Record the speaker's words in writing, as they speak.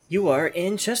You are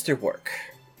in Chesterwark.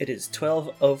 It is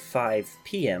 12:05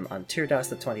 p.m. on Tirdas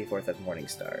the 24th of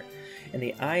Morningstar. In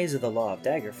the eyes of the law of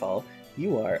Daggerfall,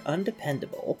 you are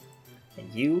undependable, and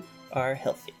you are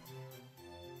healthy.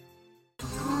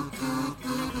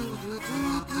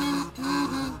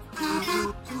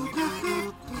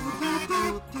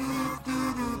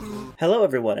 Hello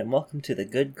everyone, and welcome to the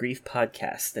Good Grief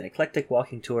Podcast, an eclectic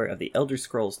walking tour of the Elder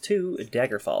Scrolls II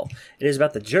Daggerfall. It is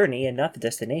about the journey and not the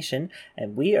destination,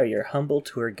 and we are your humble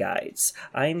tour guides.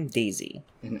 I'm Daisy.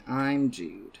 And I'm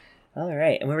Jude.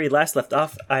 Alright, and when we last left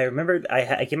off, I remembered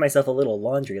I gave myself a little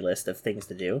laundry list of things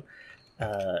to do.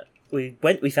 We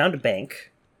found a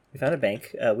bank. We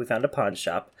found a pawn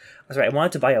shop. I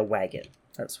wanted to buy a wagon.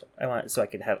 That's what I wanted, so I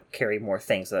could carry more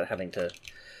things without having to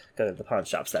go to the pawn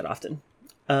shops that often.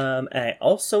 And I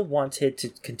also wanted to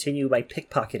continue my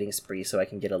pickpocketing spree so I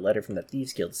can get a letter from the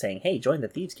Thieves Guild saying, hey, join the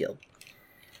Thieves Guild.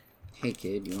 Hey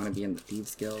kid, you want to be in the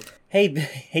Thieves Guild? Hey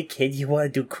kid, you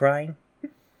want to do crime?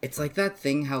 It's like that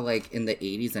thing how, like, in the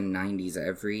 80s and 90s,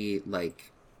 every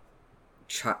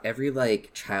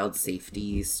child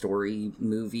safety story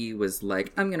movie was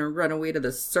like, I'm gonna run away to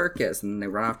the circus, and then they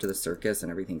run off to the circus and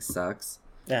everything sucks.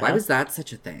 Uh-huh. Why was that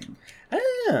such a thing? I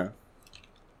don't know.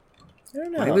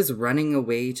 Why was running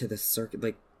away to the circus,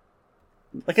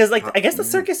 because, I guess the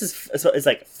circus is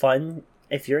like, fun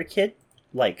if you're a kid,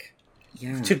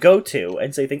 yeah, to go to,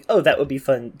 and so you think, oh, that would be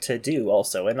fun to do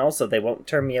also, and also they won't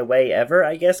turn me away ever,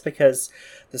 I guess, because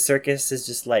the circus is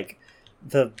just, like,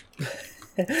 the...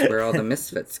 It's where all the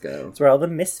misfits go. It's where all the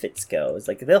misfits go. It's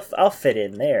like, I'll fit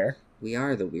in there. We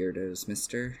are the weirdos,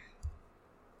 mister.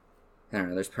 I don't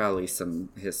know, there's probably some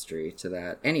history to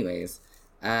that. Anyways,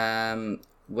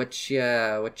 what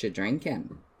you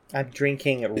drinking? I'm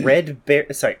drinking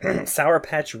Sour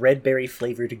Patch Red Berry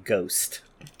flavored Ghost.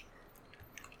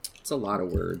 It's a lot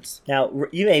of words. Now,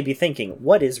 you may be thinking,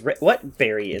 what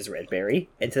berry is red berry?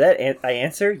 And to that, I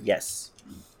answer yes.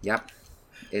 Yep.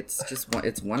 It's just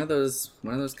it's one of those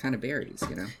kind of berries,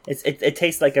 you know. It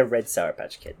tastes like a red Sour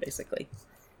Patch Kid, basically.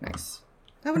 Nice.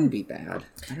 That wouldn't be bad.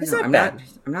 I don't it's know. Not bad.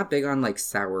 I'm not big on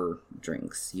sour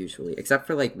drinks usually, except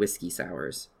for whiskey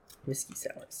sours. Whiskey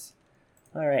sours.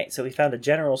 All right, so we found a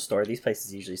general store. These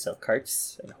places usually sell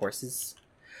carts and horses.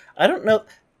 I don't know.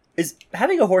 Is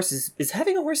having a horse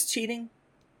cheating?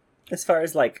 As far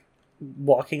as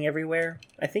walking everywhere,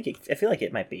 I feel like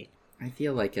it might be. I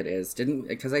feel like it is.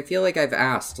 Because I feel like I've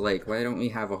asked, why don't we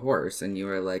have a horse? And you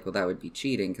were like, well, that would be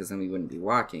cheating because then we wouldn't be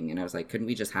walking. And I was like, couldn't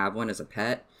we just have one as a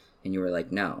pet? And you were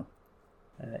like, no.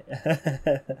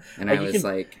 And I was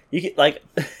like... You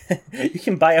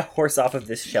can buy a horse off of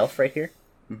this shelf right here?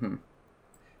 Mm-hmm.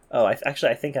 Oh, I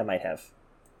think I might have.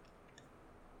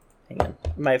 Hang on.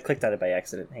 I might have clicked on it by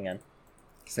accident. Hang on.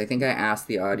 Because I think I asked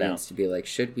the audience to be like,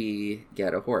 should we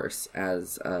get a horse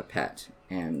as a pet?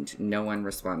 And no one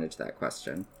responded to that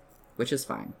question, which is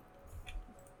fine.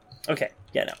 Okay,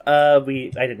 yeah, no.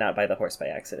 I did not buy the horse by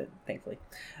accident, thankfully.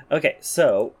 Okay,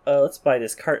 so let's buy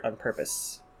this cart on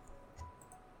purpose.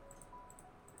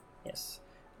 Yes,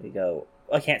 we go.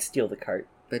 I can't steal the cart.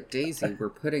 But Daisy, we're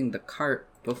putting the cart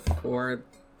before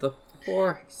the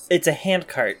horse. It's a hand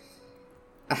cart.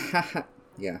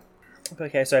 Yeah.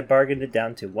 Okay, so I bargained it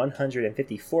down to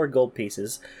 154 gold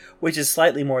pieces, which is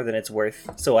slightly more than it's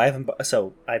worth. So I've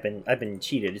been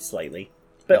cheated slightly,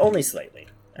 but only slightly,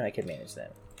 and I can manage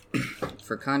that.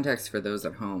 For context, for those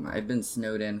at home, I've been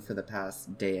snowed in for the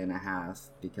past day and a half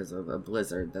because of a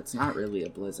blizzard. That's not really a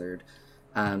blizzard,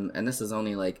 and this is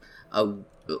only a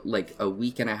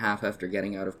week and a half after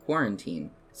getting out of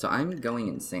quarantine. So I'm going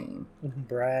insane.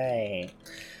 Right.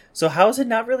 So how is it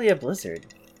not really a blizzard?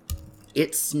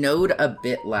 It snowed a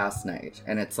bit last night,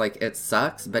 and it's it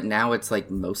sucks, but now it's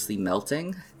mostly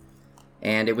melting.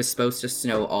 And it was supposed to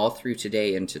snow all through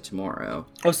today into tomorrow.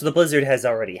 Oh, so the blizzard has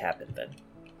already happened then?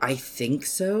 I think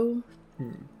so.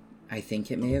 I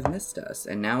think it may have missed us.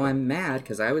 And now I'm mad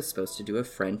because I was supposed to do a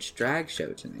French drag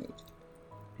show tonight.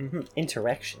 Mm-hmm.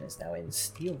 Interaction is now in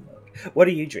steal mode. What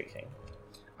are you drinking?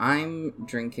 I'm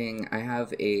drinking... I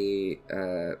have a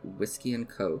whiskey and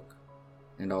Coke,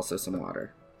 and also some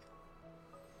water.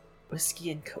 Whiskey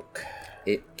and Coke.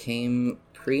 It came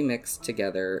pre-mixed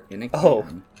together in a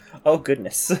can. Oh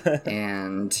goodness.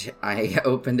 And I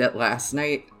opened it last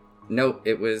night. Nope,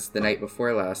 it was the night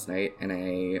before last night, and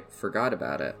I forgot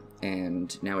about it.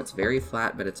 And now it's very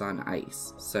flat, but it's on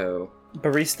ice. So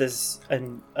baristas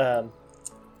and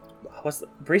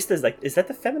baristas is that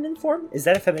the feminine form? Is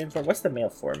that a feminine form? What's the male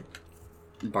form?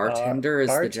 Bartender is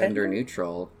the gender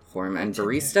neutral form, and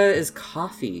barista is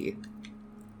coffee.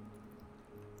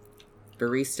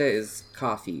 Barista is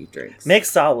coffee drinks.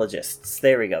 Mixologists.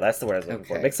 There we go. That's the word I was looking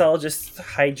for. Okay. Mixologists,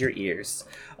 hide your ears.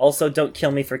 Also, don't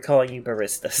kill me for calling you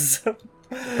baristas.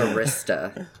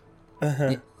 Barista.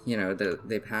 Uh-huh. You know,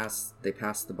 they pass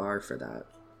the bar for that.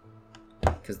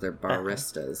 Because they're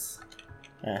baristas.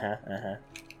 The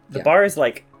Yeah. bar is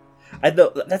like...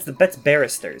 That's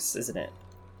barristers, isn't it?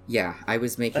 Yeah, I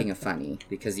was making a funny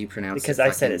because you pronounced Because it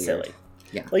I said fucking it weird. silly.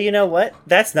 Yeah. Well, you know what?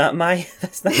 That's not my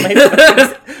that's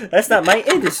not my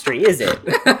industry, is it?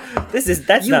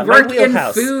 That's You not my work in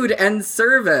wheelhouse. food and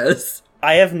service.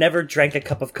 I have never drank a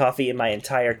cup of coffee in my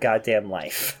entire goddamn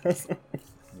life.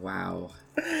 Wow.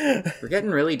 We're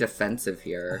getting really defensive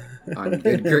here on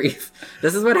Good Grief.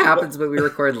 This is what happens when we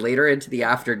record later into the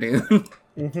afternoon.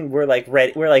 We're like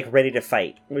ready to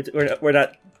fight. We're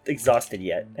not exhausted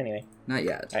yet. Anyway. Not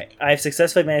yet. All right. I've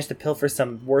successfully managed to pilfer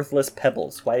some worthless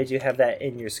pebbles. Why did you have that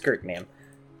in your skirt, ma'am?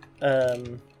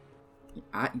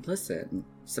 Listen,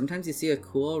 sometimes you see a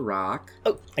cool rock.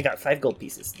 Oh, I got 5 gold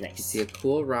pieces. You Nice. see a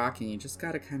cool rock and you just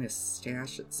gotta kind of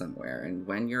stash it somewhere. And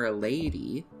when you're a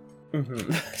lady,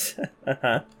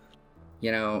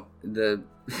 you know, the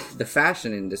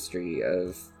fashion industry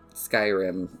of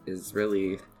Skyrim is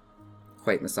really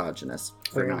quite misogynist.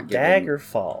 We're in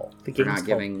Daggerfall. The game's called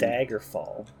giving-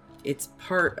 Daggerfall. It's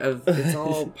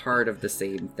all part of the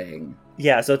same thing.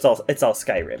 Yeah, so it's all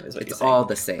Skyrim, is what you're It's saying. all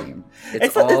the same. It's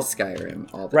It's not- all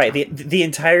Skyrim all the Right, time. the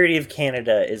entirety of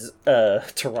Canada is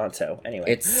Toronto. Anyway.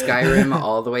 It's Skyrim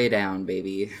all the way down,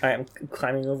 baby. I'm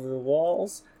climbing over the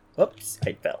walls. Whoops,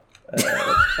 I fell.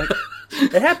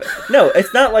 It happened. No,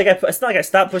 it's not like I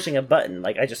stopped pushing a button.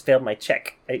 Like I just failed my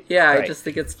check. I right. just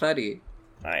think it's funny.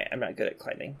 I'm not good at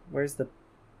climbing. Where's the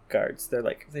guards?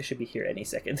 They should be here any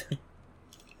second.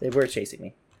 They were chasing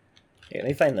me. Here, let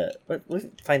me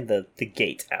find the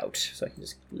gate out so I can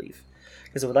just leave.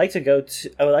 Because I would like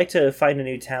to find a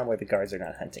new town where the guards are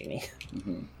not hunting me.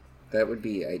 Mm-hmm. That would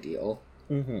be ideal.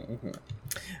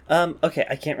 Okay,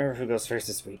 I can't remember who goes first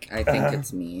this week. I think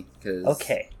it's me because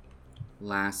Okay.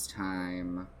 last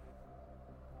time,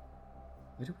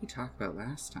 what did we talk about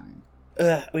last time?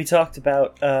 We talked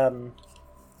about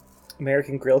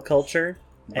American grill culture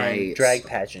and Right. drag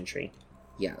pageantry.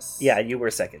 Yes. Yeah, you were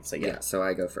second, so yeah. Yeah, so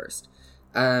I go first.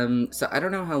 So I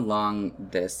don't know how long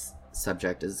this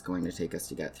subject is going to take us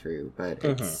to get through, but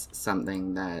it's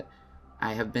something that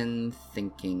I have been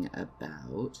thinking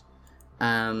about.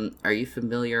 Are you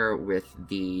familiar with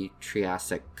the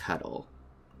Triassic cuddle?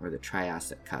 Or the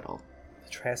Triassic cuddle?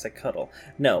 Triassic cuddle.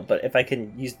 No, but if I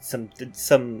can use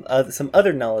some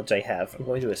other knowledge I have, I'm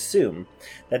going to assume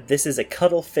that this is a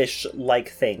cuttlefish-like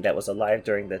thing that was alive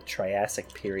during the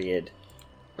Triassic period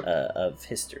of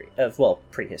history,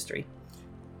 prehistory.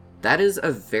 That is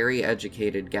a very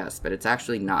educated guess, but it's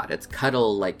actually not. It's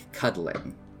cuddle like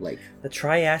cuddling. Like The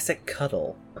Triassic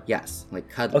cuddle. yes, like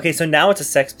cuddling. Okay, so now it's a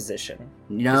sex position.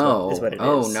 No. Is what it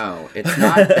oh is. no, it's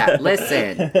not that.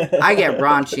 Listen, I get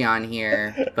raunchy on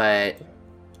here, but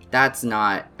that's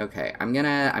not okay. I'm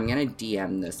gonna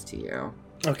DM this to you.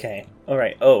 Okay. All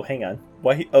right. Oh, hang on.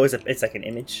 Why? Oh, it's like an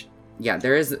image. Yeah,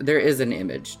 there is an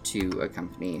image to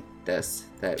accompany this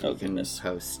that we can goodness.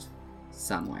 post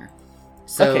somewhere.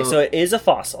 Okay, so it is a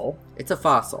fossil. it's a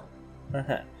fossil.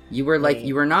 Uh-huh. You were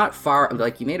you were not far.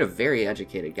 Like you made a very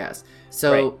educated guess.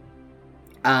 So,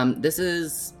 this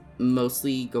is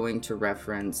mostly going to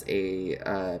reference a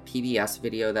PBS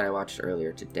video that I watched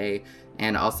earlier today,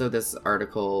 and also this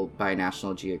article by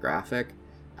National Geographic.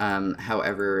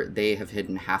 However, they have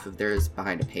hidden half of theirs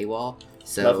behind a paywall,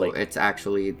 so Lovely. it's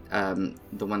actually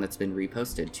the one that's been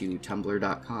reposted to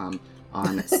Tumblr.com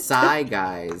on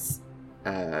SciGuys,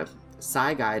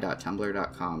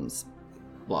 SciGuy.tumblr.com's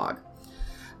blog.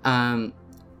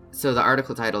 So the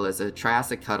article title is A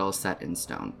Triassic Cuddle Set in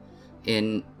Stone.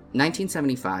 In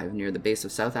 1975, near the base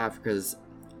of South Africa's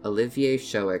Olivier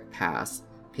Shoek Pass,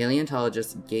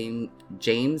 paleontologist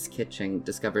James Kitching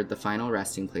discovered the final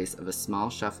resting place of a small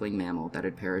shuffling mammal that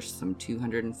had perished some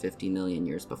 250 million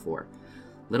years before.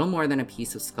 Little more than a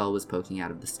piece of skull was poking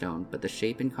out of the stone, but the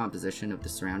shape and composition of the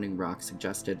surrounding rock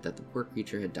suggested that the poor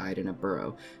creature had died in a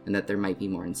burrow and that there might be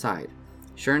more inside.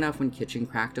 Sure enough, when Kitching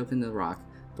cracked open the rock,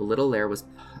 the little lair was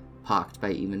pocked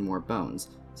by even more bones,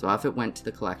 so off it went to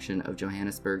the collection of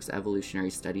Johannesburg's Evolutionary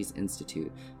Studies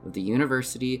Institute of the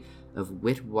University of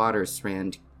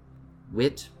Witwatersrand.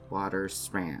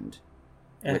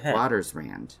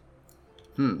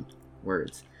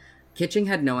 Words. Kitching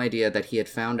had no idea that he had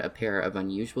found a pair of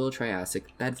unusual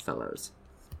Triassic bedfellows.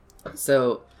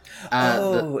 So,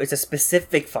 it's a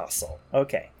specific fossil.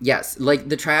 Okay. yes, like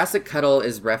the Triassic cuddle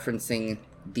is referencing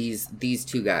these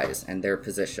two guys and their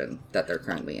position that they're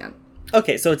currently in.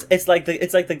 Okay, so it's like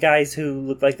the guys who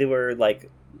look like they were like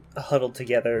huddled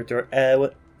together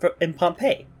in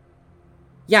Pompeii.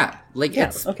 Yeah, like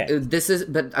Yeah. Okay. this is,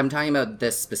 but I'm talking about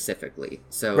this specifically.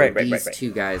 So Right. these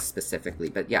two guys specifically,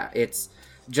 but yeah, it's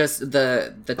just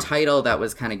the title that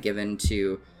was kind of given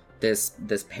to this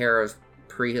pair of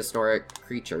prehistoric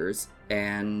creatures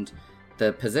and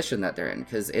the position that they're in,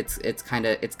 because it's kind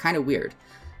of weird.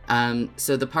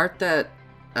 So the part that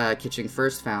Kitching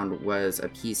first found was a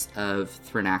piece of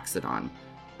Thrinaxodon,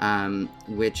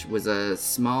 which was a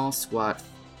small, squat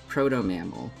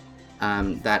proto-mammal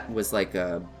that was like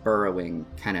a burrowing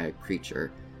kind of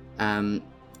creature.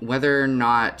 Whether or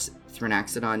not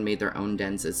Thrinaxodon made their own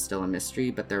dens is still a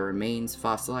mystery, but their remains,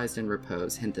 fossilized in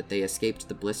repose, hint that they escaped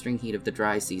the blistering heat of the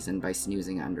dry season by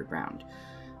snoozing underground.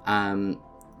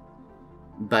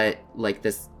 But like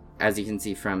this, as you can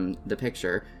see from the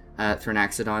picture,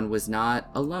 Thrinaxodon was not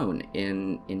alone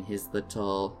in his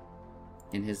little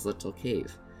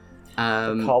cave.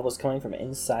 The call was coming from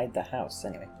inside the house.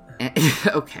 Anyway.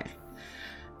 Okay.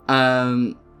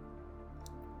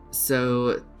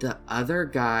 So the other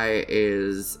guy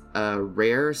is a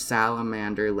rare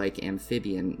salamander-like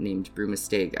amphibian named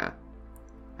Brumastega.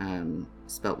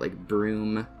 Spelt like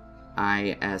broom,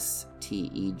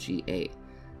 Istega.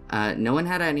 No one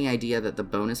had any idea that the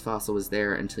bonus fossil was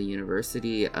there until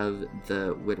University of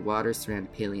the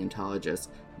Witwatersrand paleontologist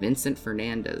Vincent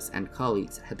Fernandez and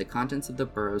colleagues had the contents of the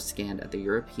burrow scanned at the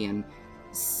European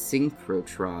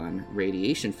Synchrotron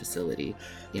radiation facility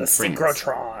in France.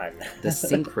 The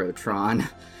Synchrotron.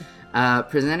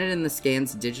 Presented in the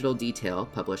scan's digital detail,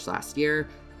 published last year,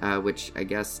 which I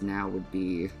guess now would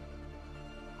be,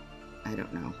 I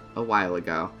don't know, a while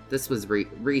ago. This was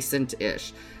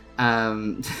recent-ish.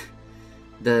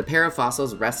 The pair of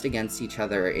fossils rest against each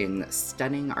other in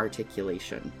stunning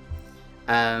articulation.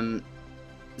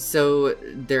 So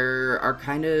there are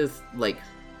kind of like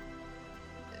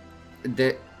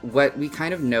what we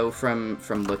kind of know from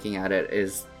looking at it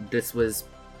is this was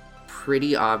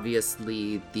pretty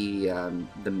obviously the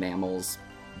mammal's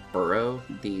burrow,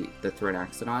 the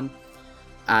Thrinaxodon.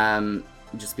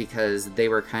 Just because they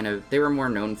were more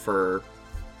known for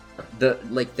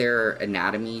their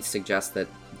anatomy suggests that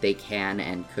they can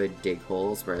and could dig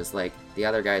holes, whereas like the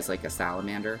other guy's like a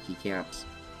salamander, he can't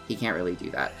really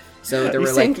do that. So there you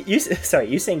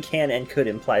saying can and could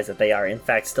implies that they are in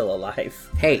fact still alive.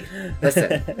 Hey,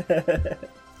 listen.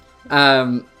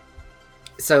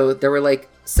 So there were like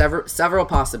several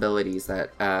possibilities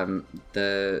that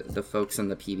the folks in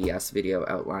the PBS video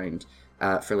outlined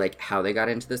for like how they got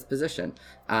into this position.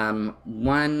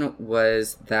 One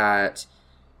was that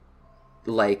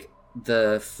like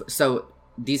so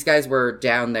these guys were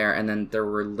down there, and then there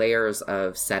were layers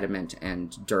of sediment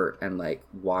and dirt and like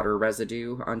water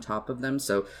residue on top of them.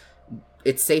 So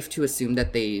it's safe to assume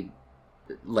that they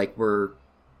like were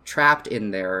trapped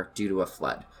in there due to a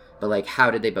flood. But like,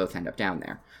 how did they both end up down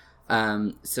there?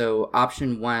 So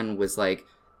option one was like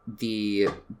the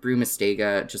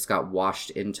Brumastega just got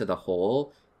washed into the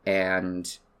hole,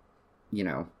 and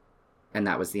and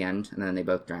that was the end. And then they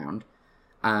both drowned.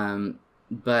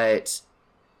 But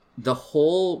the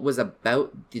hole was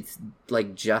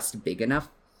like just big enough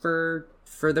for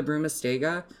the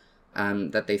Brumastega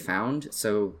that they found.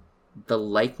 So the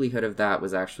likelihood of that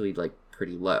was actually like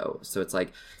pretty low. So it's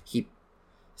like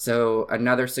so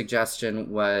another suggestion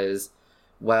was,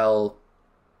 well,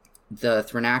 the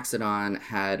Thrinaxodon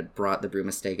had brought the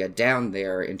Brumastega down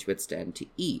there into its den to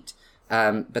eat.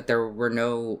 But there were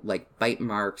no like bite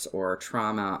marks or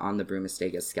trauma on the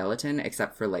Brumastega's skeleton,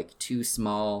 except for like two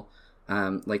small,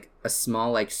 like a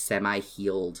small like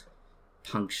semi-healed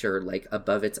puncture like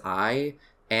above its eye,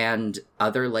 and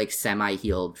other like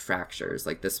semi-healed fractures.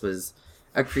 Like this was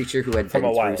a creature who had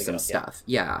been through some stuff.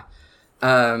 Yeah.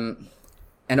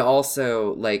 And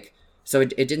also like, so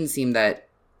it didn't seem that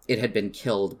it had been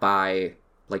killed by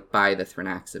the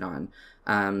Thrinaxodon.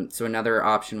 So another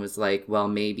option was like, well,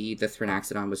 maybe the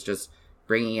Thrinaxodon was just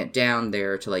bringing it down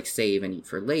there to like save and eat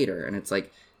for later. And it's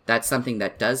like, that's something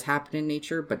that does happen in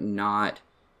nature, but not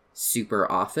super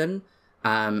often.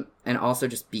 And also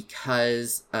just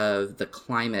because of the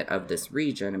climate of this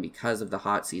region and because of the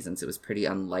hot seasons, it was pretty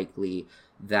unlikely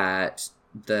that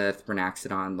the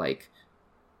Thrinaxodon like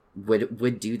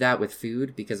would do that with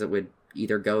food, because it would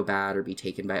either go bad or be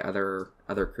taken by other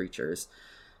creatures.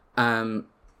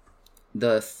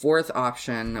 The fourth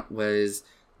option was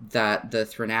that the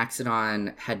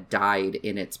Thrinaxodon had died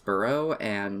in its burrow,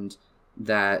 and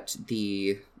that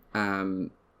the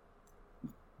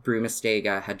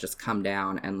Brumastega had just come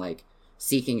down and, like,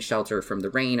 seeking shelter from the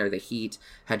rain or the heat,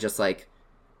 had just, like,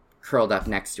 curled up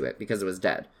next to it because it was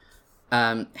dead.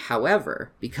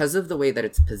 However, because of the way that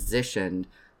it's positioned,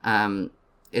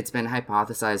 it's been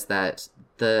hypothesized that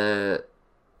the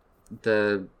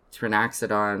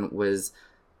Trinaxodon was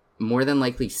more than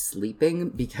likely sleeping,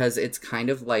 because it's kind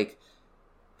of like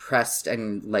pressed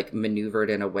and like maneuvered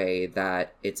in a way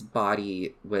that its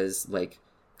body was like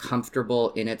comfortable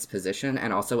in its position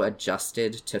and also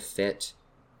adjusted to fit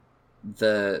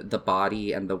the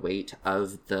body and the weight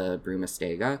of the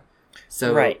Brumastega.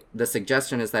 So the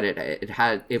suggestion is that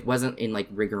it wasn't in like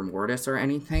rigor mortis or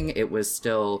anything. It was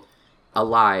still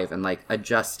alive and like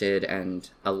adjusted and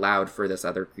allowed for this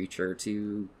other creature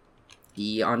to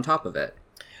be on top of it.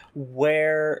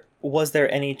 Where was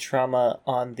there any trauma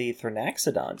on the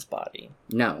Thrinaxodon's body?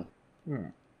 No.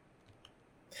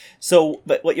 So,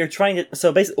 but what you're trying to...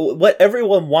 So basically, what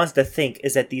everyone wants to think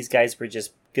is that these guys were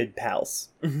just good pals.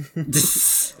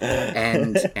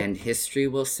 and history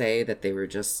will say that they were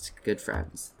just good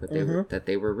friends. That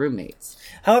they were roommates.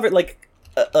 However, like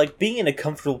being in a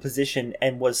comfortable position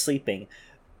and was sleeping,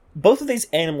 both of these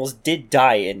animals did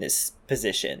die in this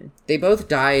position. They both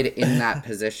died in that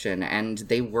position, and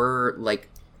they were, like...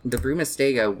 The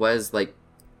Brumastega was, like,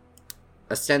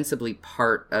 ostensibly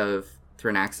part of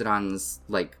Thrinaxodon's,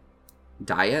 like,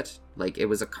 diet. Like, it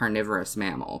was a carnivorous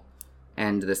mammal.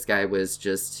 And this guy was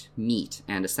just meat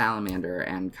and a salamander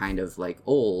and kind of, like,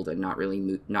 old and not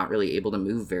really able to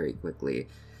move very quickly.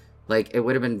 Like, it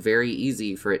would have been very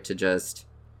easy for it to just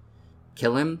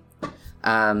kill him.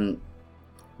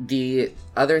 The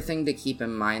other thing to keep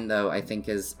in mind, though, I think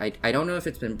is... I don't know if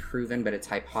it's been proven, but it's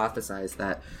hypothesized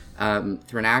that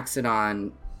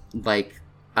Thrinaxodon, like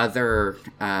other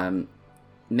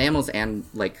mammals and,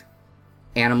 like,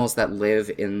 animals that live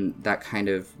in that kind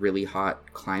of really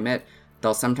hot climate,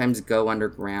 they'll sometimes go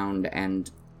underground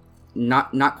and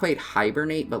not quite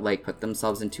hibernate, but, like, put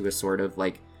themselves into a sort of,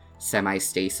 like,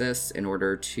 semi-stasis in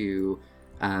order to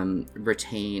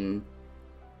retain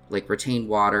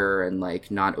water and,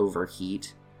 like, not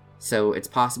overheat. So it's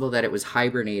possible that it was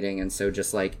hibernating, and so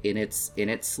just, like, in its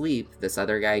sleep, this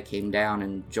other guy came down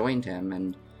and joined him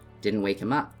and didn't wake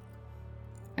him up.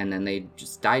 And then they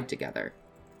just died together.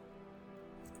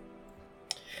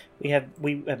 We have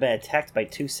been attacked by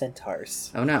 2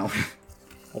 centaurs. Oh no.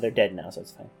 Well, they're dead now, so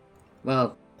it's fine.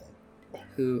 Well,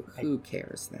 who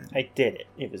cares then? I did it.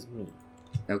 It was me.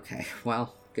 Okay,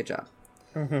 well, good job.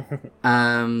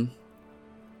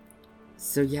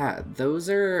 So yeah, those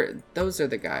are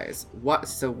the guys.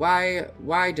 So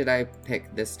why did I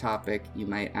pick this topic, you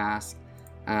might ask?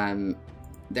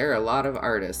 There are a lot of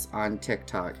artists on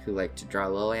TikTok who like to draw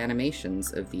little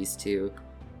animations of these two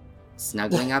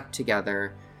snuggling up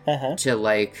together to,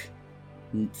 like,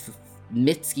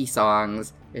 Mitski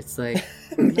songs. It's like,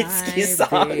 Mitski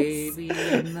songs.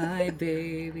 My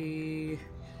baby,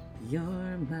 you're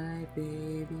my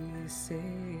baby, say.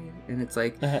 And it's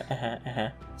like,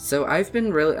 so I've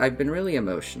been really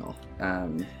emotional.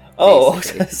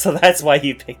 So that's why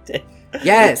you picked it.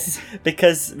 Yes,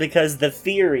 because the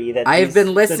theory that I've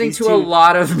been listening to a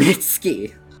lot of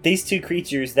Mitski. These 2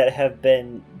 creatures that have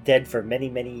been dead for many,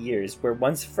 many years were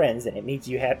once friends, and it made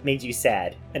you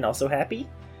sad and also happy.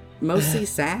 Mostly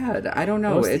sad. I don't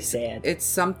know. Mostly sad. It's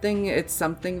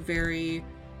something very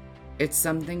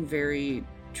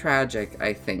tragic,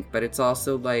 I think. But it's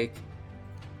also like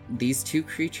these 2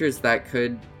 creatures that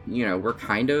could, were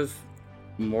kind of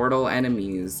mortal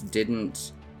enemies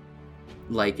didn't,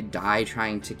 like, die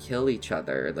trying to kill each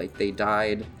other. Like, they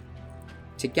died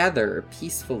together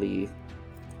peacefully.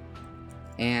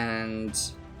 And,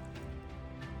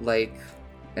 like,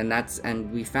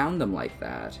 and we found them like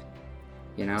that,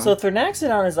 So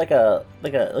Thrinaxodon is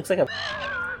looks like a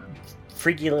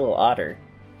freaky little otter.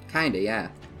 Kinda, yeah.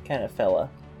 Kind of fella.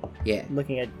 Yeah. I'm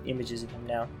looking at images of him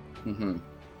now. Mm-hmm.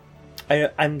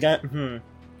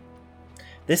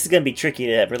 This is gonna be tricky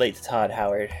to relate to Todd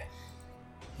Howard.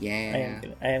 Yeah.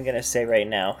 I am gonna say right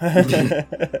now.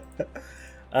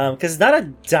 Because it's not a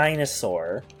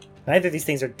dinosaur. Neither of these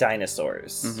things are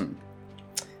dinosaurs.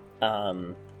 I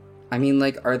mean,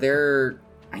 like, are there...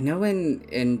 I know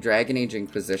in Dragon Age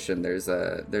Inquisition there's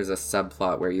a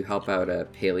subplot where you help out a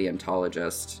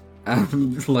paleontologist,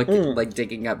 like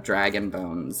digging up dragon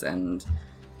bones and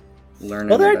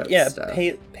learning about stuff.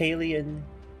 Paleontology.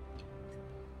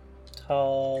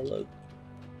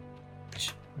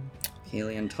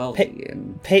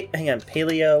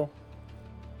 Paleo.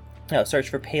 No, search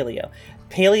for paleo.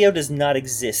 Paleo does not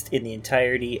exist in the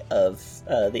entirety of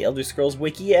the Elder Scrolls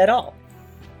wiki at all.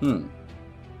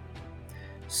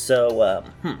 So,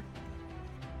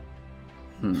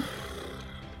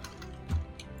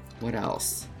 What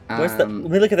else? Let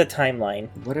me look at the timeline.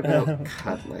 What about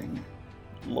cuddling?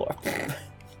 Lore.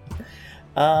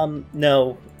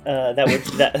 No. There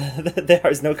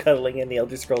is no cuddling in the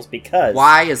Elder Scrolls because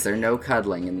Why is there no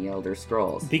cuddling in the Elder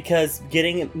Scrolls? Because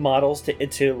getting models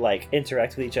to like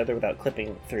interact with each other without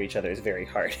clipping through each other is very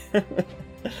hard.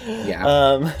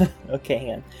 Yeah. Okay,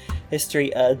 hang on.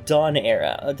 History, Dawn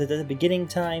Era. The beginning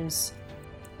times.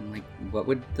 Like, what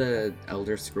would the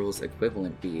Elder Scrolls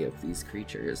equivalent be of these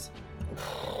creatures?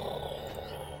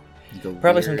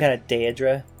 Probably some kind of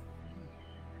Daedra.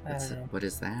 What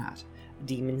is that?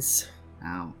 Demons.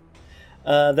 Ow.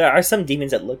 There are some demons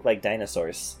that look like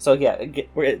dinosaurs. So yeah,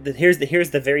 here's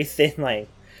the very thin line.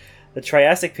 The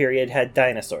Triassic period had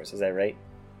dinosaurs. Is that right?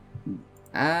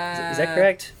 Is that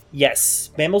correct? Yes,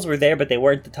 mammals were there, but they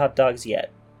weren't the top dogs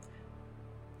yet.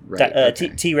 Right. Okay.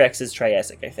 T-Rex is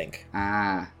Triassic, I think.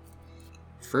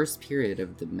 First period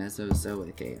of the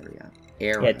Mesozoic era.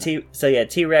 Yeah,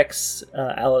 T-Rex,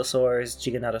 Allosaurs,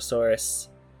 Giganotosaurus,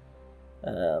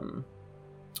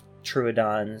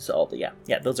 Troodons,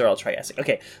 those are all Triassic.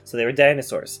 Okay, so they were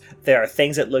dinosaurs. There are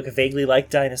things that look vaguely like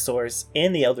dinosaurs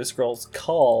in the Elder Scrolls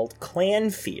called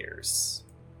clanfears.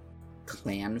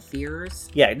 Clanfears?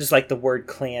 Yeah, just like the word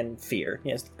clan fear.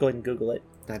 Yes, go ahead and Google it.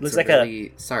 That's looks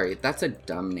Sorry, that's a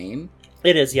dumb name.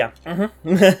 It is, yeah.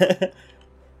 Mm-hmm.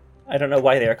 I don't know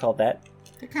why they are called that.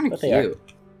 They're kind of cute.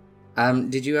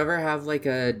 Did you ever have like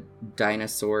a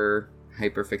dinosaur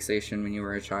hyperfixation when you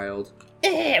were a child?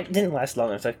 It didn't last long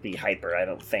enough to be hyper, I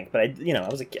don't think. But I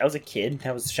was a kid.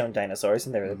 I was shown dinosaurs,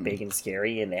 and they were big and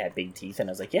scary, and they had big teeth, and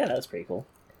I was like, yeah, that was pretty cool.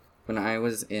 When I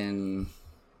was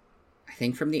I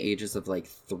think from the ages of like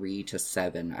 3 to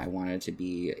 7, I wanted to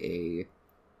be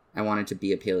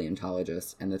a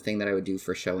paleontologist, and the thing that I would do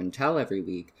for show and tell every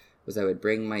week was I would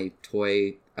bring my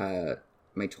toy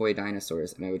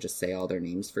dinosaurs, and I would just say all their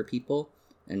names for people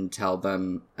and tell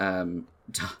them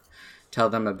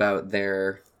about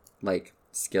their like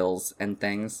skills and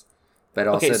things. But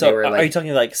also, okay, so they were like, are you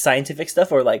talking like scientific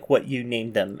stuff or like what you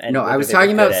named them? And no, I was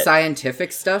talking about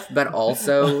scientific stuff, but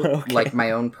also okay. Like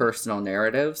my own personal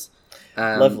narratives.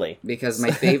 Lovely. Because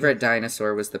my favorite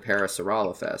dinosaur was the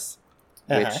Parasaurolophus,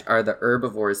 which are the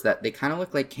herbivores that they kind of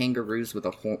look like kangaroos with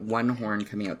one horn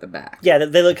coming out the back. Yeah,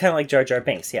 they look kind of like Jar Jar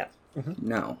Binks, yeah. Mm-hmm.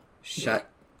 No. Shut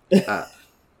up.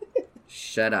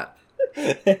 Shut up.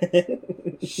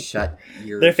 Shut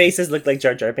your... Their faces look like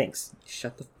Jar Jar Binks.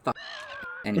 Shut the fuck.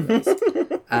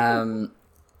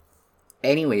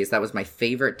 Anyways, that was my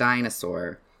favorite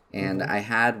dinosaur, and I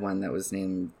had one that was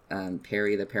named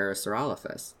Perry the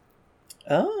Parasaurolophus.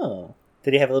 Oh.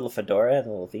 Did he have a little fedora and a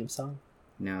little theme song?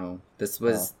 No. This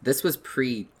was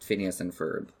pre Phineas and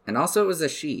Ferb. And also it was a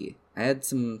she. I had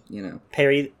some,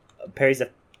 Perry's a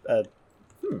I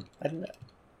don't know.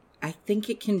 I think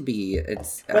it can be.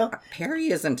 It's Perry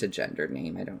isn't a gendered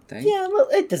name, I don't think. Yeah, well,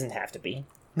 it doesn't have to be.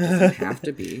 It doesn't have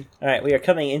to be. All right, we are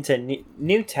coming into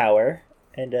New Tower,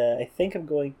 and I think I'm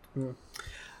going.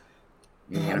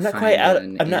 I'm not quite out.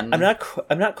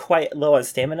 I'm not quite low on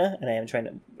stamina, and I am trying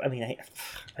to. I mean,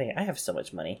 I have so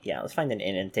much money. Yeah, let's find an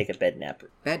inn and take a bed nap.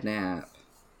 Bed nap.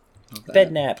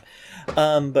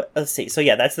 But let's see. So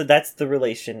yeah, that's the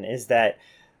relation. Is that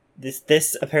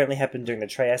this apparently happened during the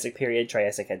Triassic period.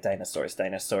 Triassic had dinosaurs.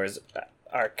 Dinosaurs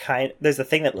are there's a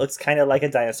thing that looks kind of like a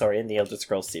dinosaur in the Elder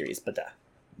Scrolls series, but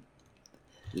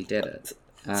we did it.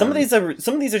 Some of these are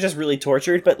just really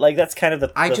tortured, but like that's kind of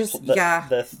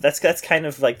that's kind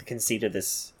of like the conceit of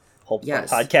this whole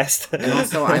podcast. And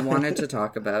also, I wanted to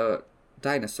talk about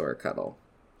dinosaur cuddle.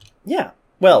 Yeah.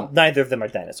 Well, neither of them are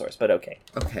dinosaurs, but okay.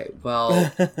 Okay. Well,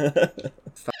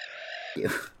 fuck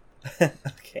you.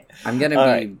 Okay. I'm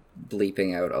gonna be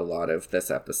bleeping out a lot of this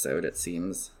episode. It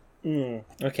seems. Okay.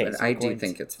 But so I do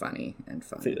think it's funny and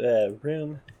fun.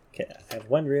 Room. Okay, I have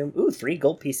one room. Ooh, 3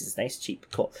 gold pieces. Nice, cheap.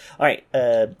 Cool. All right,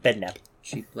 bed nap.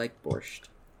 Cheap like borscht.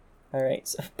 All right,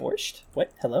 so borscht?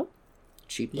 What? Hello?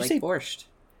 Cheap like borscht.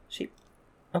 Cheap.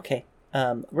 Okay.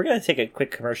 We're going to take a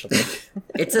quick commercial break.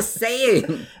 It's a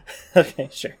saying! Okay,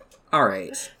 sure. All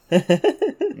right. You're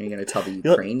going to tell the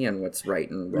Ukrainian what's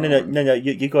right and wrong. No.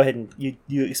 You go ahead and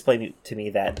you explain to me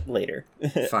that later.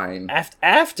 Fine.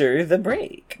 After the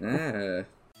break.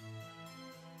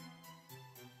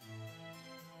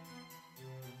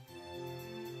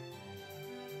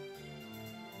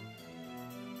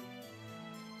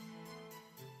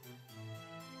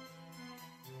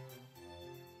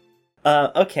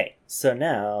 Okay, so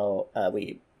now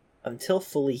until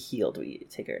fully healed, we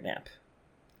take our nap.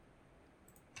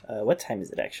 What time is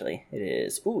it actually? It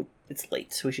is. Ooh, it's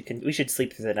late. We should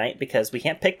sleep through the night because we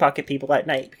can't pickpocket people at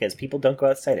night because people don't go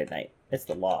outside at night. It's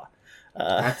the law.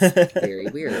 That's very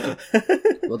weird.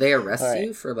 Will they arrest All right.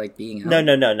 you for like being out?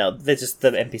 No. The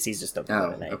NPCs just don't come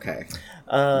out at night. Okay.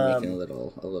 Making a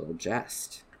little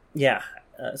jest. Yeah.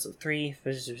 So 3.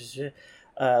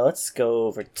 Let's go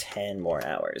over 10 more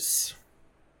hours,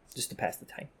 just to pass the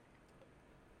time.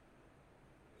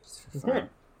 Fine.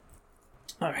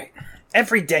 All right.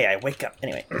 Every day I wake up.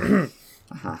 Anyway.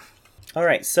 All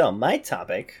right. So my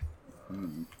topic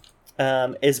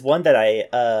is one that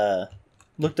I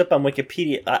looked up on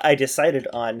Wikipedia. I decided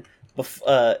on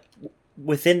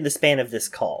within the span of this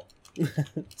call.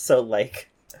 So like,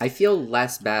 I feel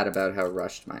less bad about how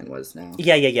rushed mine was now.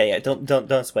 Yeah.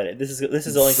 Don't sweat it. This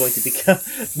is only going to become.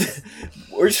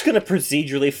 We're just going to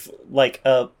procedurally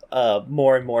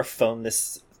more and more phone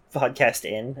this podcast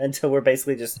in until we're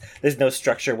basically just there's no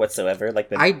structure whatsoever.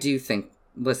 Like I do think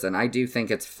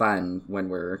it's fun when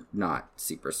we're not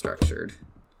super structured.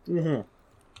 Mm-hmm.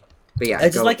 But yeah,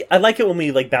 I like it when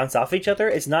we like bounce off each other.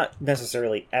 It's not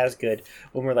necessarily as good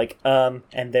when we're like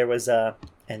and there was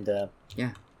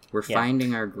yeah. We're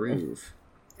finding our groove.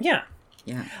 Yeah.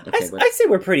 Yeah. Okay, I'd say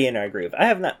we're pretty in our groove.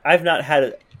 I've not had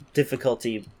a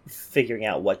difficulty figuring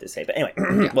out what to say. But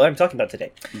anyway, what I'm talking about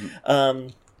today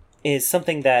is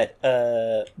something that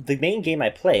the main game I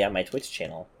play on my Twitch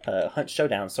channel, Hunt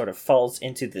Showdown, sort of falls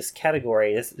into this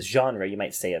category, this genre, you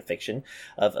might say, of fiction,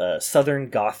 of Southern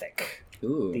Gothic.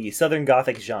 Ooh. The Southern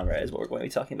Gothic genre is what we're going to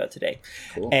be talking about today.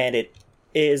 Cool. And it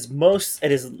is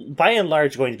by and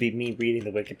large going to be me reading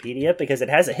the Wikipedia because it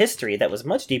has a history that was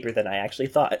much deeper than I actually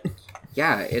thought.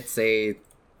 Yeah, it's a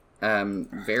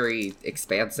very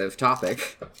expansive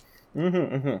topic.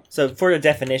 So for the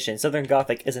definition, Southern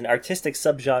Gothic is an artistic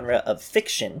subgenre of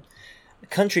fiction,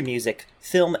 country music,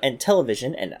 film and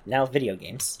television, and now video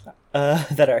games,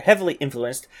 that are heavily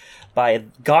influenced by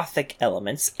Gothic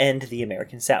elements and the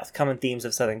American South. Common themes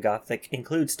of Southern Gothic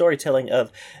include storytelling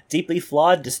of deeply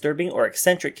flawed, disturbing, or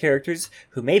eccentric characters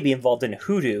who may be involved in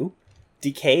hoodoo,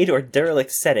 decayed or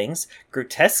derelict settings,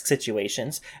 grotesque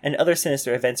situations, and other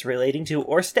sinister events relating to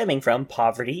or stemming from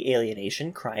poverty,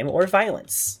 alienation, crime, or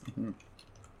violence.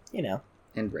 You know.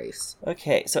 And race.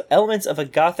 Okay, so elements of a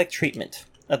Gothic treatment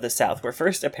of the South were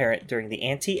first apparent during the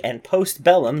ante and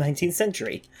post-bellum 19th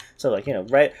century. So, like, you know,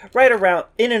 right around,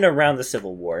 in and around the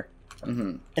Civil War.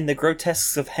 In the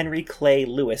grotesques of Henry Clay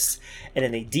Lewis, and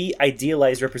in the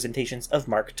de-idealized representations of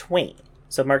Mark Twain.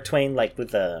 So Mark Twain, like, with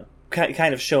the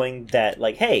kind of showing that,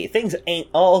 like, hey, things ain't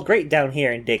all great down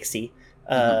here in Dixie.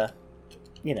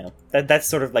 You know, that's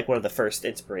sort of like one of the first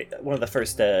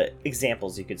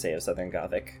examples you could say of Southern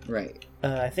Gothic. Right.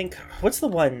 I think, what's the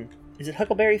one? Is it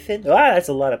Huckleberry Finn? That's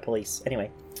a lot of police.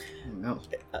 Anyway. No.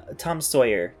 Tom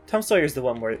Sawyer. Tom Sawyer's the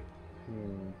one where...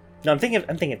 No, I'm thinking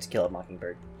of To Kill a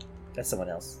Mockingbird. That's someone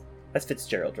else. That's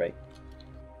Fitzgerald, right?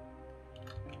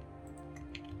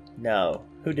 No.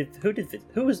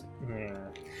 Who was...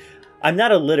 I'm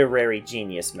not a literary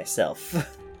genius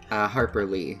myself. Harper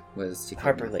Lee was To Kill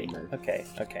Harper Lee. Mockingbird.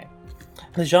 Okay.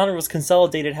 The genre was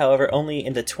consolidated, however, only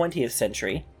in the 20th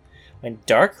century, when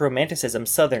dark romanticism,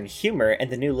 southern humor,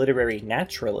 and the new literary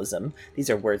naturalism,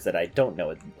 these are words that I don't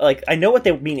know, like, I know what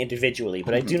they mean individually,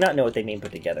 but I do not know what they mean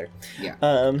put together.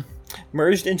 Yeah.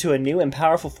 Merged into a new and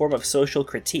powerful form of social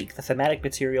critique. The thematic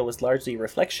material was largely a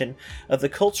reflection of the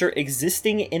culture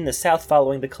existing in the South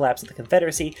following the collapse of the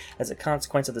Confederacy as a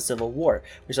consequence of the Civil War,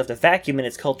 which left a vacuum in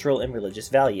its cultural and religious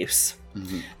values.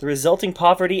 The resulting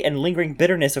poverty and lingering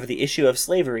bitterness over the issue of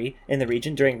slavery in the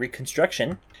region during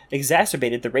Reconstruction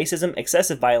exacerbated the racism,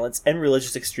 excessive violence, and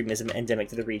religious extremism endemic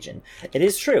to the region. It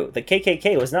is true, the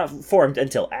KKK was not formed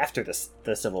until after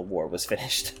the Civil War was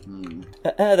finished.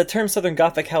 The term Southern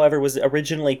Gothic, however, was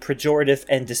originally pejorative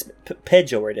and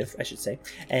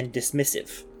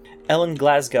dismissive. Ellen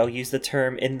Glasgow used the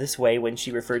term in this way when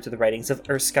she referred to the writings of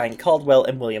Erskine Caldwell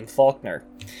and William Faulkner.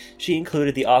 She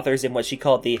included the authors in what she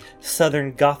called the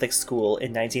Southern Gothic School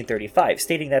in 1935,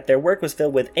 stating that their work was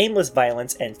filled with aimless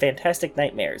violence and fantastic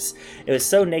nightmares. It was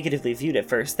so negatively viewed at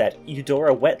first that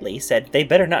Eudora Wheatley said, "They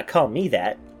better not call me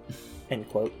that." End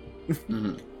quote.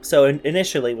 So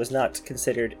initially was not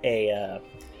considered an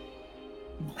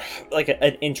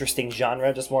interesting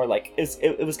genre, just more like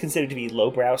it was considered to be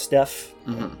lowbrow stuff.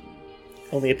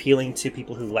 Only appealing to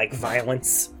people who like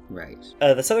violence. Right.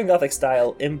 The Southern Gothic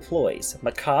style employs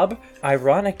macabre,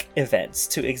 ironic events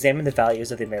to examine the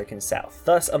values of the American South.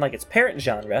 Thus, unlike its parent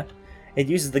genre, it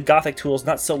uses the Gothic tools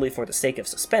not solely for the sake of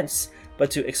suspense,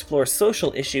 but to explore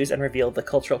social issues and reveal the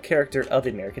cultural character of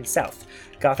the American South.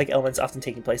 Gothic elements often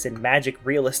taking place in magic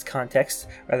realist contexts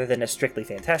rather than a strictly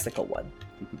fantastical one.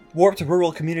 Warped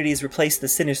rural communities replace the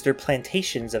sinister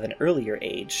plantations of an earlier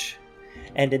age.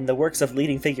 And in the works of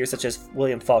leading figures such as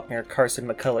William Faulkner, Carson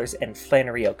McCullers, and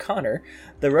Flannery O'Connor,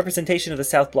 the representation of the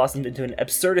South blossomed into an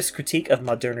absurdist critique of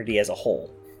modernity as a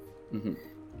whole. Mm-hmm.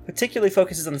 Particularly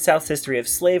focuses on the South's history of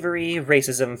slavery,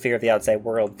 racism, fear of the outside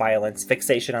world, violence,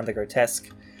 fixation on the grotesque,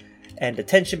 and a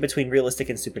tension between realistic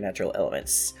and supernatural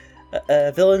elements.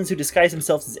 Villains who disguise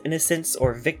themselves as innocents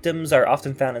or victims are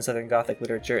often found in Southern Gothic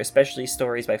literature, especially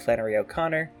stories by Flannery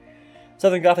O'Connor.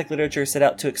 Southern Gothic literature set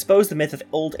out to expose the myth of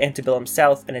old antebellum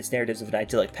South and its narratives of an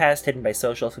idyllic past hidden by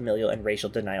social, familial, and racial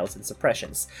denials and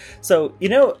suppressions. So,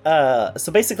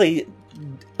 so basically,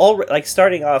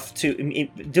 starting off to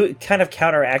do kind of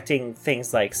counteracting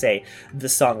things like, say, The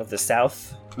Song of the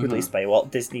South, released by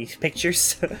Walt Disney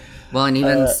Pictures. Well, and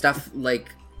even stuff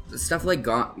like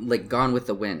Gone with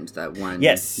the Wind that won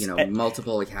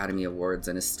multiple Academy Awards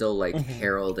and is still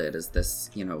heralded as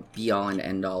this be all and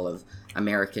end all of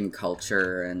American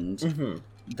culture and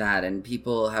that, and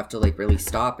people have to really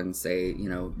stop and say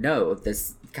no,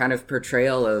 this kind of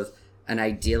portrayal of an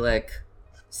idyllic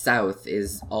South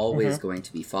is always going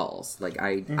to be false.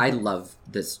 I love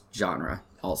this genre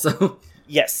also.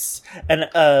 Yes, and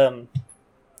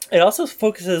it also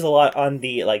focuses a lot on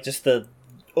the just the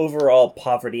overall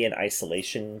poverty and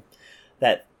isolation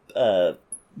that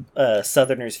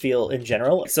Southerners feel in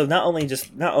general. So not only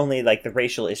the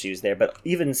racial issues there, but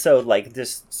even so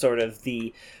this sort of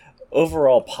the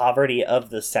overall poverty of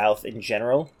the South in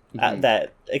general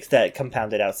that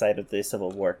compounded outside of the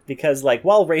Civil War. Because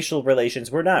while racial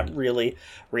relations were not really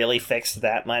fixed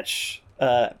that much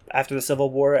after the Civil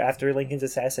War, after Lincoln's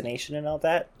assassination and all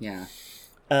that,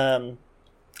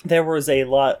 there was a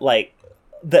lot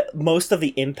most of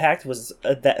the impact was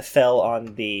that fell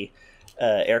on the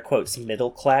air quotes middle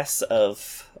class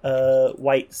of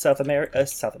white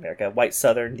white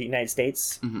Southern United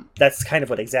States. That's kind of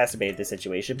what exacerbated the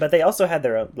situation. But they also had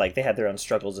their own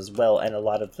struggles as well, and a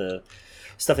lot of the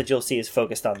stuff that you'll see is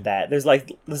focused on that. There's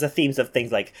a themes of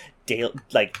things like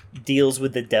deals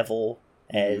with the devil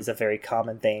is a very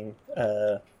common thing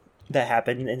that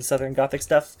happened in Southern Gothic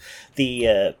stuff.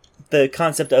 The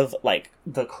concept of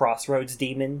the crossroads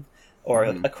demon,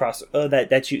 or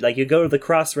that you go to the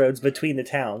crossroads between the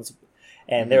towns,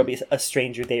 and there'll be a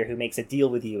stranger there who makes a deal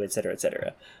with you, etc.,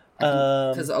 etc.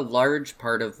 Because a large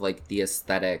part of the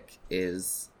aesthetic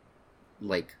is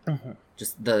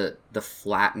just the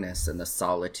flatness and the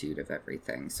solitude of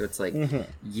everything. So it's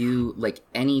you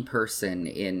any person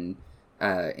in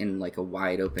a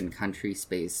wide open country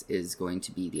space is going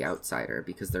to be the outsider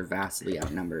because they're vastly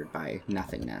outnumbered by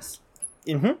nothingness.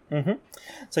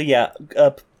 So yeah,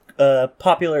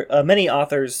 popular many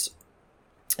authors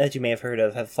that you may have heard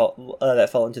of that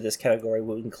fall into this category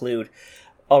would include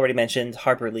already mentioned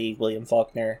Harper Lee, William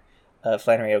Faulkner,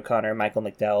 Flannery O'Connor, Michael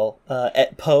McDowell.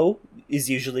 Poe is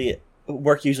usually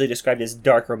described as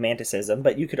dark romanticism,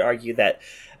 but you could argue that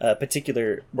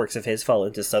particular works of his fall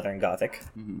into Southern Gothic.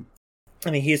 I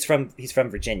mean, he's from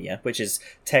Virginia, which is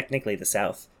technically the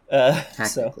South.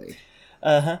 Technically.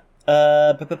 Anne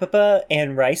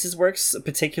Rice's works,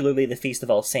 particularly The Feast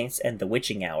of All Saints and The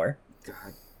Witching Hour.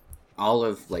 God. All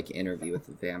of Interview with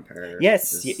the Vampire.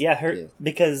 Yes,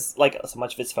 because so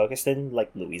much of it's focused in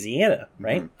Louisiana,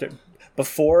 right?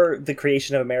 Before the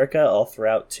creation of America, all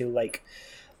throughout to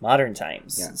modern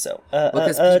times. Yeah. So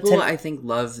because people I think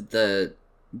love the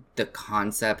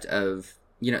concept of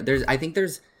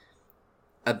there's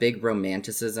a big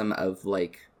romanticism of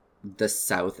the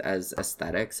South as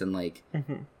aesthetics and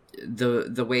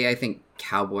the way I think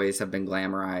cowboys have been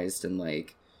glamorized and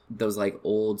those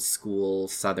old school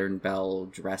Southern belle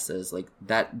dresses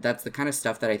that's the kind of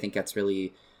stuff that I think gets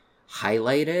really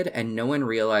highlighted, and no one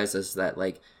realizes that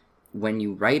when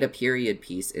you write a period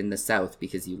piece in the South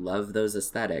because you love those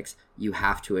aesthetics, you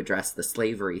have to address the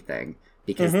slavery thing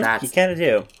because that's you kind of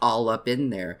do all up in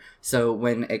there. So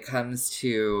when it comes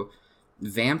to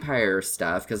vampire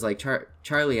stuff, because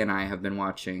Charlie and I have been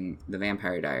watching The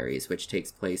Vampire Diaries, which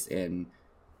takes place in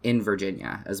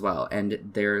Virginia as well,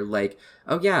 and they're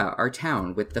oh yeah, our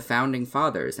town with the founding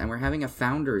fathers, and we're having a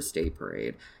Founders Day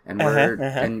parade, and we're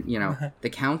and the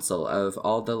council of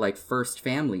all the first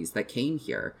families that came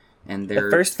here, and they're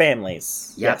the first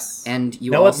families. Yes, and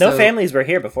no families were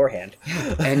here beforehand.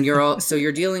 And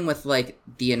you're dealing with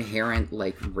the inherent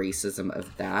racism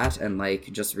of that, and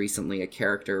just recently a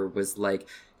character was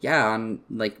yeah, on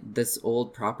this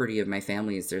old property of my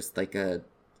family's, there's a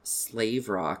slave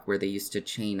rock where they used to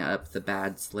chain up the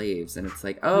bad slaves, and it's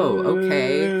oh,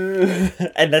 okay.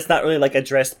 And that's not really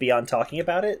addressed beyond talking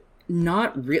about it.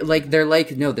 Not really. They're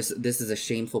no, this is a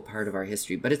shameful part of our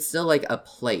history, but it's still a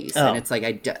place, and it's I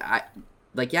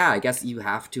yeah, I guess you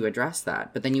have to address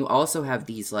that. But then you also have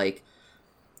these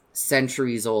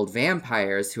centuries old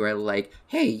vampires who are like,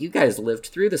 hey, you guys lived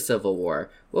through the Civil War.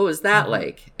 What was that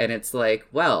like? And it's like,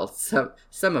 well,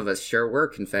 some of us sure were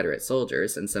Confederate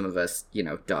soldiers, and some of us,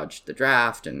 dodged the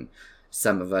draft, and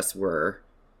some of us were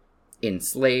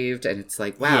enslaved. And it's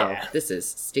like, wow, this is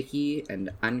sticky and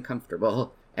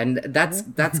uncomfortable. And that's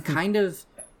kind of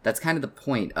the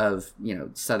point of,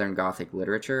 Southern Gothic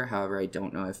literature. However, I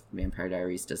don't know if Vampire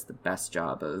Diaries does the best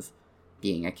job of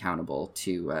being accountable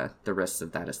to the risks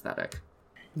of that aesthetic.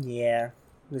 Yeah,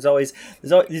 there's always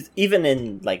even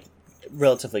in like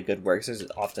relatively good works, there's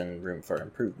often room for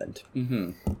improvement.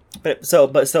 Mm-hmm. But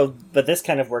this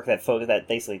kind of work that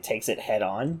basically takes it head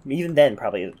on, even then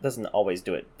probably doesn't always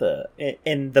do it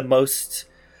in the most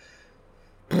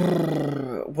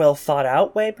well thought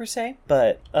out way per se.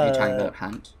 But are you talking about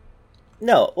Hunt?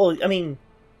 No, well, I mean,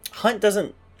 Hunt does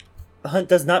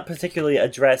not particularly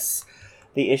address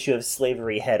the issue of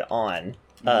slavery head on,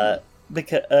 but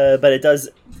it does.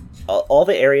 All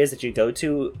the areas that you go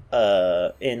to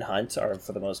in Hunt are,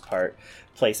 for the most part,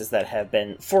 places that have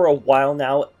been for a while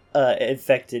now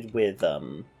infected with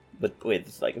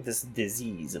like this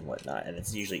disease and whatnot, and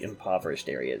it's usually impoverished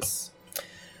areas,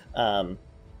 and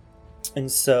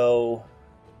so.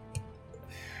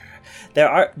 There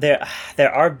are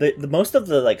the most of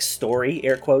the like story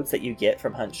air quotes that you get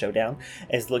from Hunt Showdown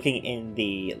is looking in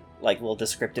the like little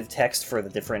descriptive text for the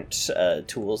different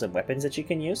tools and weapons that you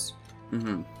can use.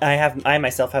 Mm-hmm. I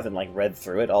myself haven't like read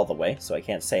through it all the way, so I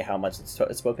can't say how much it's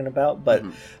spoken about. But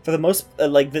for the most,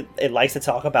 it likes to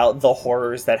talk about the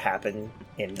horrors that happen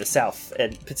in the South,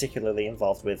 and particularly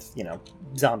involved with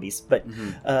zombies. But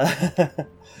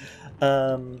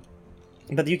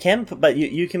but you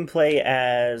can play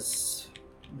as.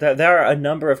 There are a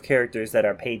number of characters that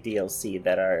are paid DLC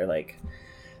that are like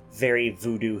very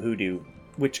voodoo hoodoo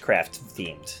witchcraft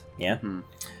themed. Yeah.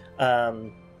 Mm-hmm.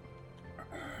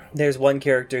 There's one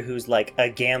character who's like a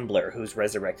gambler who's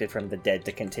resurrected from the dead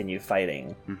to continue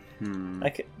fighting. Mm-hmm.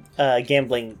 Like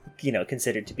gambling,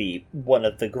 considered to be one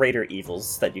of the greater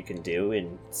evils that you can do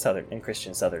in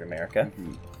Christian Southern America.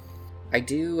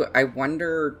 Mm-hmm. I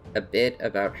wonder a bit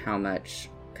about how much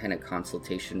kind of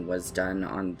consultation was done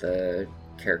on the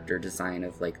character design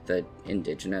of like the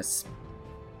indigenous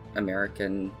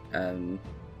American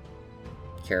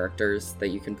characters that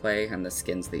you can play and the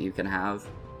skins that you can have.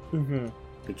 Mm-hmm.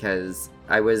 Because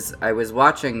I was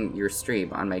watching your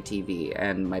stream on my TV,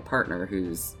 and my partner,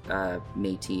 who's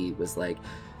Métis, was like,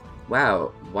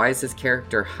 wow, why is this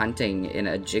character hunting in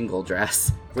a jingle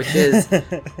dress? Which is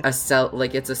it's a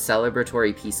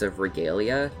celebratory piece of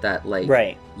regalia that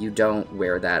you don't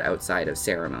wear that outside of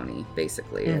ceremony,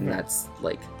 basically. Mm-hmm. And that's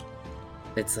like,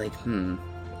 it's like,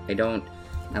 I don't,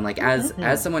 and like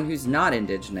as someone who's not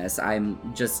indigenous, I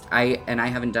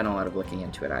haven't done a lot of looking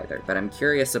into it either, but I'm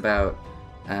curious about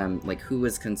like who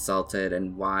was consulted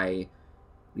and why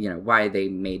they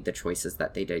made the choices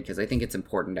that they did, because I think it's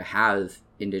important to have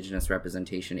indigenous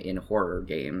representation in horror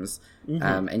games.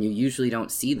 Mm-hmm. And you usually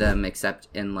don't see them except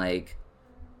in like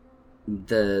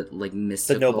the like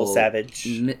mystical, the noble savage,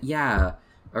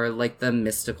 or like the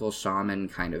mystical shaman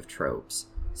kind of tropes.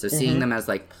 So seeing them as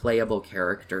like playable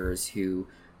characters who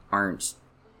aren't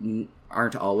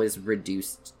always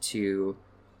reduced to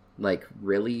like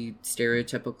really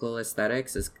stereotypical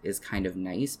aesthetics is kind of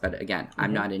nice. But again,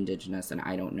 I'm not indigenous and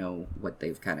I don't know what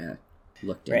they've kind of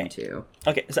looked into.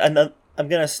 Okay, so I'm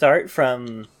gonna start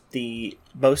from the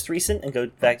most recent and go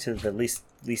back to the least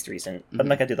recent. I'm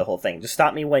not gonna do the whole thing. Just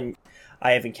stop me when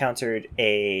I have encountered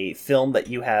a film that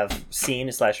you have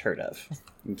seen / heard of.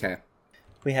 Okay.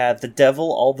 We have The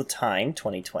Devil All the Time,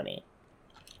 2020.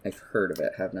 I've heard of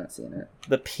it, have not seen it.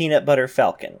 The Peanut Butter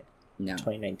Falcon, no.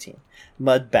 2019.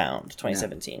 Mudbound,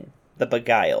 2017. No. The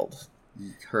Beguiled.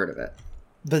 Heard of it.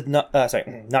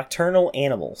 Nocturnal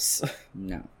Animals.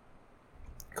 No.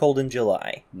 Cold in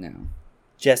July. No.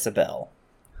 Jezebel.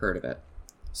 Heard of it.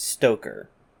 Stoker.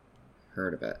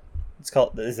 Heard of it.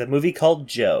 There's a movie called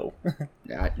Joe.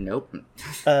 Nope.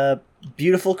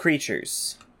 Beautiful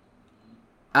Creatures.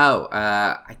 Oh,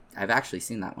 I've actually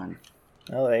seen that one.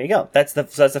 Oh, there you go. That's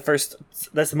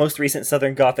the most recent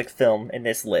Southern Gothic film in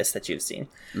this list that you've seen.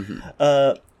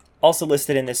 Mm-hmm. Also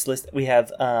listed in this list, we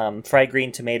have Fried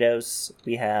Green Tomatoes.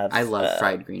 I love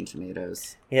fried green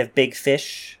tomatoes. We have Big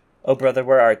Fish. Oh Brother,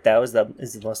 Where Art Thou is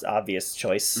the most obvious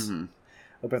choice. Mm-hmm.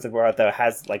 Oh Brother, Where Art Thou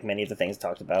has like many of the things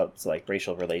talked about, so like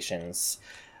racial relations,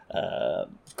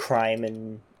 crime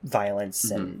and violence,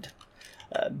 and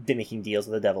making deals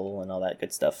with the devil and all that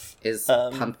good stuff. Is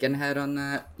Pumpkinhead on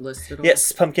that list at all?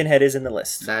 Yes, Pumpkinhead is in the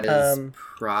list. That is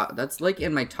that's like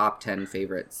in my top 10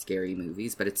 favorite scary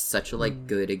movies, but it's such a like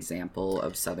good example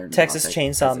of Southern Texas Gothic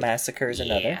Chainsaw Massacre is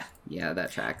another. Yeah,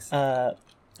 that tracks.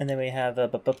 And then we have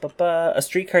A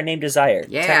Streetcar Named Desire.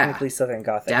 Yeah, technically Southern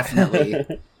Gothic.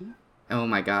 Definitely. Oh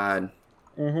my god.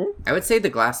 Mm-hmm. I would say The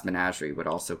Glass Menagerie would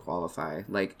also qualify.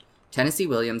 Like, Tennessee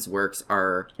Williams' works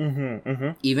are,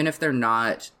 even if they're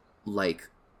not, like,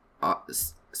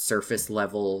 surface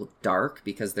level dark,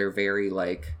 because they're very,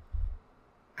 like,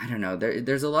 I don't know,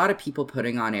 there's a lot of people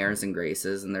putting on airs and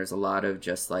graces, and there's a lot of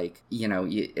just, like, you know,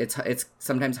 it's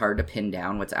sometimes hard to pin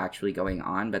down what's actually going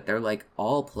on, but they're, like,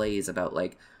 all plays about,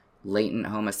 like, latent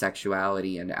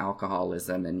homosexuality and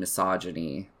alcoholism and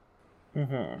misogyny.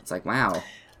 Mm-hmm. It's like, wow.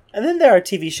 And then there are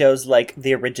TV shows like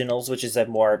The Originals, which is a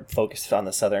more focused on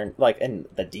the southern, like, in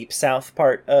the Deep South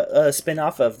part,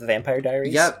 spin-off of The Vampire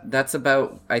Diaries. Yep, that's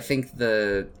about, I think,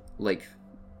 the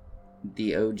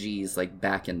OGs, like,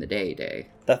 back in the day.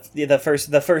 That's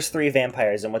the first three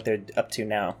vampires and what they're up to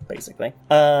now, basically.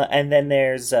 And then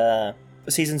there's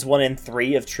seasons 1 and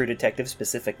 3 of True Detective,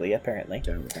 specifically, apparently.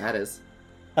 Don't know what that is.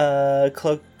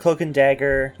 Cloak and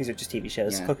Dagger. These are just TV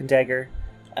shows. Yeah. Cloak and Dagger.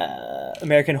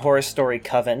 American Horror Story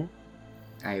Coven.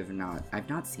 I've not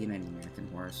seen any American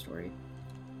Horror Story.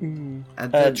 True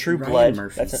Ryan Blood.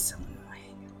 Murphy's so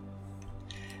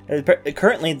annoying.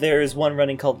 Currently, there is one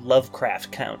running called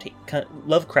Lovecraft Country.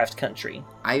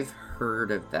 I've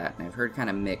heard of that, and I've heard kind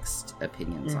of mixed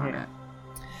opinions on it.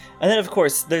 And then, of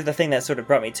course, there's the thing that sort of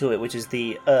brought me to it, which is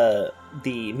the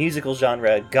musical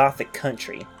genre Gothic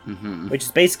Country, which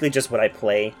is basically just what I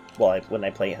play when I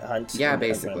play Hunt. Yeah,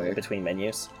 basically. Between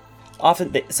menus.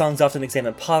 Songs often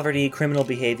examine poverty, criminal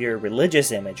behavior,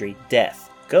 religious imagery,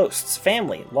 death, ghosts,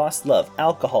 family, lost love,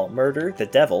 alcohol, murder, the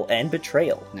devil, and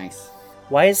betrayal. Nice.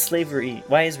 Why is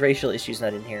racial issues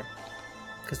not in here?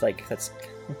 Because, like, that's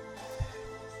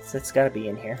gotta be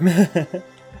in here.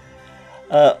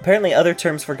 Apparently other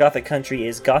terms for Gothic country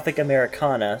is Gothic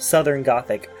Americana, Southern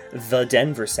Gothic, the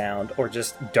Denver Sound, or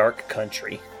just Dark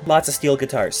Country. Lots of steel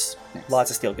guitars. Nice. Lots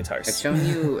of steel guitars. I've shown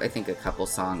you, I think, a couple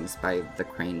songs by the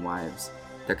Crane Wives.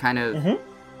 They're kind of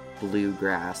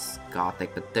bluegrass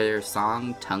Gothic, but their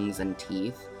song, Tongues and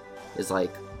Teeth, is,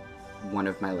 like, one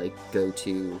of my, like,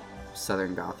 go-to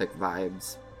Southern Gothic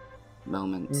vibes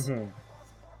moments.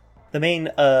 The main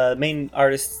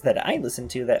artists that I listen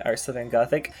to that are Southern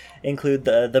Gothic include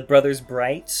the Brothers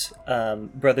Bright,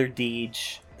 Brother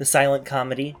Deej, The Silent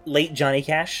Comedy, Late Johnny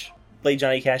Cash. Late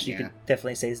Johnny Cash, you could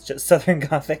definitely say is just Southern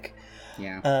Gothic.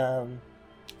 Yeah.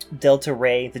 Delta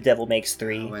Ray, The Devil Makes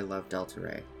Three. Oh, I love Delta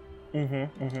Ray.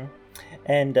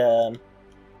 And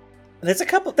there's a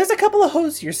couple of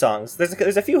Hosier songs.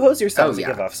 There's a few Hosier songs that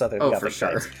give off Southern Gothic for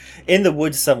sure. vibes. In the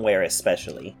Woods Somewhere,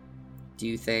 especially. Do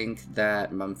you think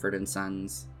that Mumford &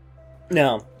 Sons...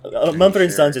 No.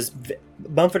 Mumford & Sons is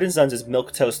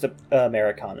Milquetoast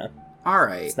Americana.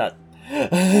 Alright. It's not...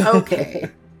 Okay.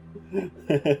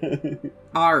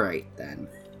 Alright, then.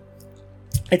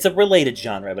 It's a related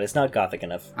genre, but it's not Gothic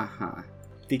enough.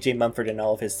 DJ Mumford and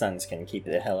all of his sons can keep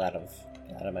the hell out of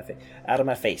my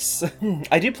face.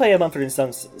 I do play a Mumford &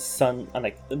 Sons song.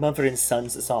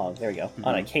 There we go.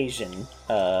 On occasion,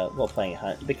 while playing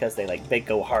Hunt, because they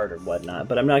go hard or whatnot.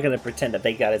 But I'm not going to pretend that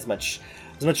they got as much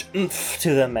oomph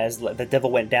to them as The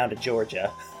Devil Went Down to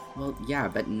Georgia. Well, yeah,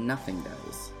 but nothing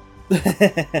does.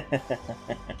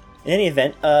 In any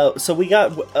event, so we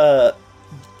got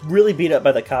really beat up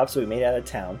by the cops, so we made it out of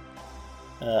town.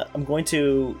 I'm going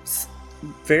to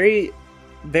very,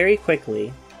 very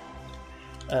quickly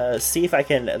see if I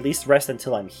can at least rest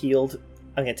until I'm healed.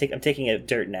 I'm taking a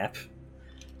dirt nap,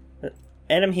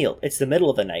 and I'm healed. It's the middle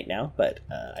of the night now, but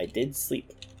I did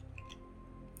sleep.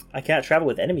 I cannot travel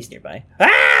with enemies nearby.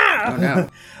 Ah! Oh no!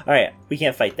 All right, we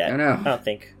can't fight that. Oh no! I don't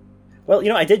think. Well,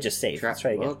 I did just save. Let's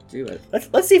try again. Well, do it.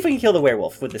 Let's see if we can kill the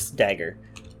werewolf with this dagger.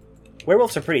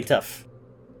 Werewolves are pretty tough.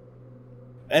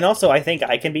 And also, I think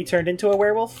I can be turned into a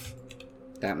werewolf.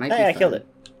 That might be fun. I killed it.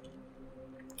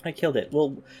 I killed it.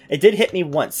 Well, it did hit me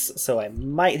once, so I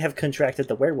might have contracted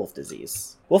the werewolf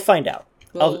disease. We'll find out.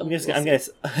 Well,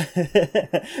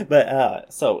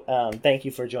 thank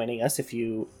you for joining us. If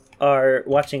you are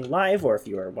watching live, or if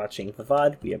you are watching the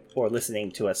VOD, or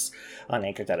listening to us on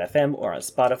Anchor.fm or on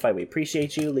Spotify, we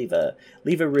appreciate you. Leave a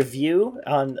review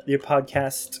on your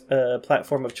podcast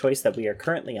platform of choice that we are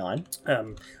currently on.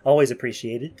 Always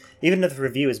appreciated. Even if the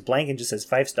review is blank and just says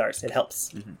 5 stars, it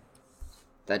helps.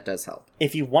 that does help.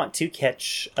 If you want to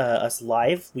catch us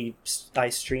live, I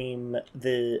stream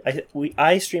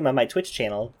I stream on my Twitch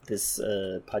channel this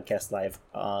podcast live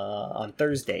on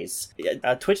Thursdays.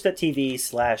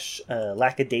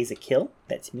 Twitch.tv/lackadaisical.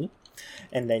 That's me.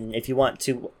 And then if you want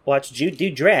to watch Jude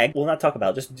do drag, we'll not talk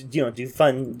about it, just do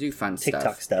fun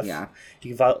TikTok stuff. Yeah,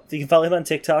 you can follow him on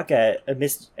TikTok at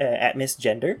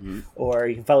misgender, or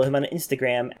you can follow him on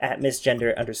Instagram at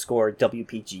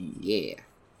misgender_WPG. Yeah.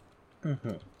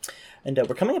 Mm-hmm. And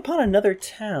we're coming upon another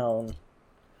town.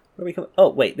 Where are we coming? Oh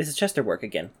wait, this is Chester work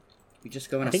again. We just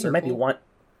go in I think circle. it might be one.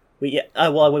 We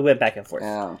went back and forth.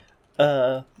 Oh.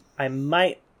 I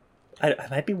might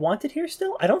be wanted here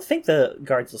still. I don't think the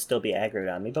guards will still be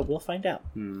aggroed on me, but we'll find out.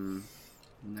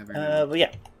 Never know. But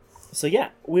yeah. So yeah,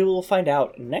 we will find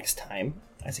out next time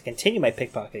as I continue my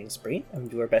pickpocketing spree and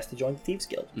do our best to join the Thieves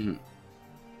Guild. Mm-hmm.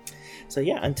 So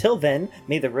yeah, until then,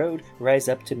 may the road rise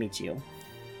up to meet you.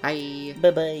 Bye.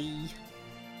 Bye-bye.